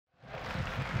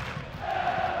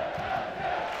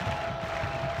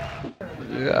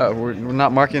Yeah, we're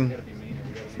not marking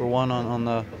for one on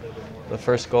the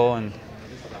first goal, and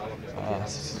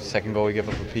second goal we give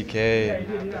up a PK,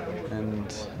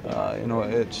 and you know,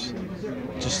 it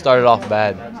just started off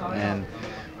bad, and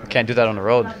we can't do that on the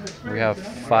road. We have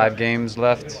 5 games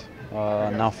left,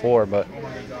 now 4, but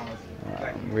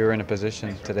we were in a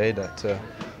position today to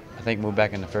I think move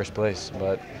back in the first place,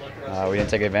 but we didn't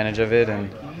take advantage of it, and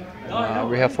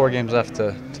we have 4 games left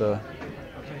to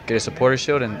get a supporter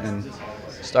shield and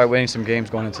start winning some games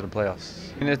going into the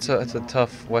playoffs. I mean, it's a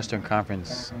tough Western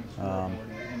Conference. You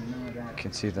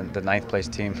can see the 9th place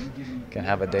team can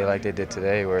have a day like they did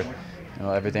today, where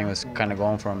everything was kind of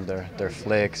going from their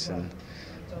flicks and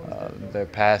their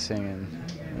passing, and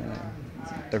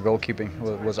their goalkeeping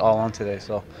was all on today.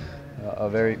 So a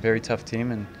very tough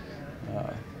team, and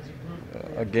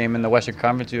a game in the Western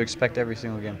Conference you expect every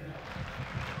single game.